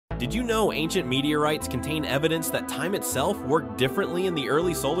Did you know ancient meteorites contain evidence that time itself worked differently in the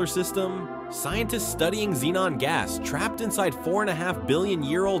early solar system? Scientists studying xenon gas trapped inside 4.5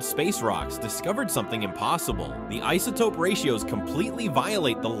 billion-year-old space rocks discovered something impossible. The isotope ratios completely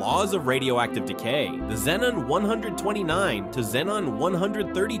violate the laws of radioactive decay. The xenon 129 to xenon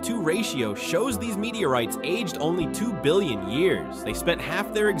 132 ratio shows these meteorites aged only 2 billion years. They spent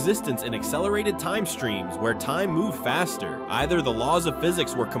half their existence in accelerated time streams where time moved faster. Either the laws of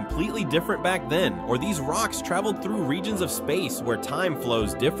physics were completely different back then, or these rocks traveled through regions of space where time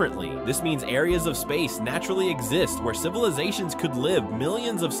flows differently. This means areas of space naturally exist where civilizations could live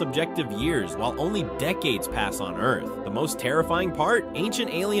millions of subjective years while only decades pass on Earth. The most terrifying part?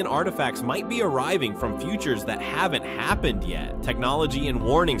 Ancient alien artifacts might be arriving from futures that haven't happened yet. Technology and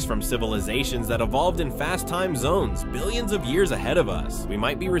warnings from civilizations that evolved in fast time zones billions of years ahead of us. We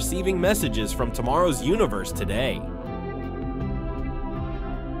might be receiving messages from tomorrow's universe today.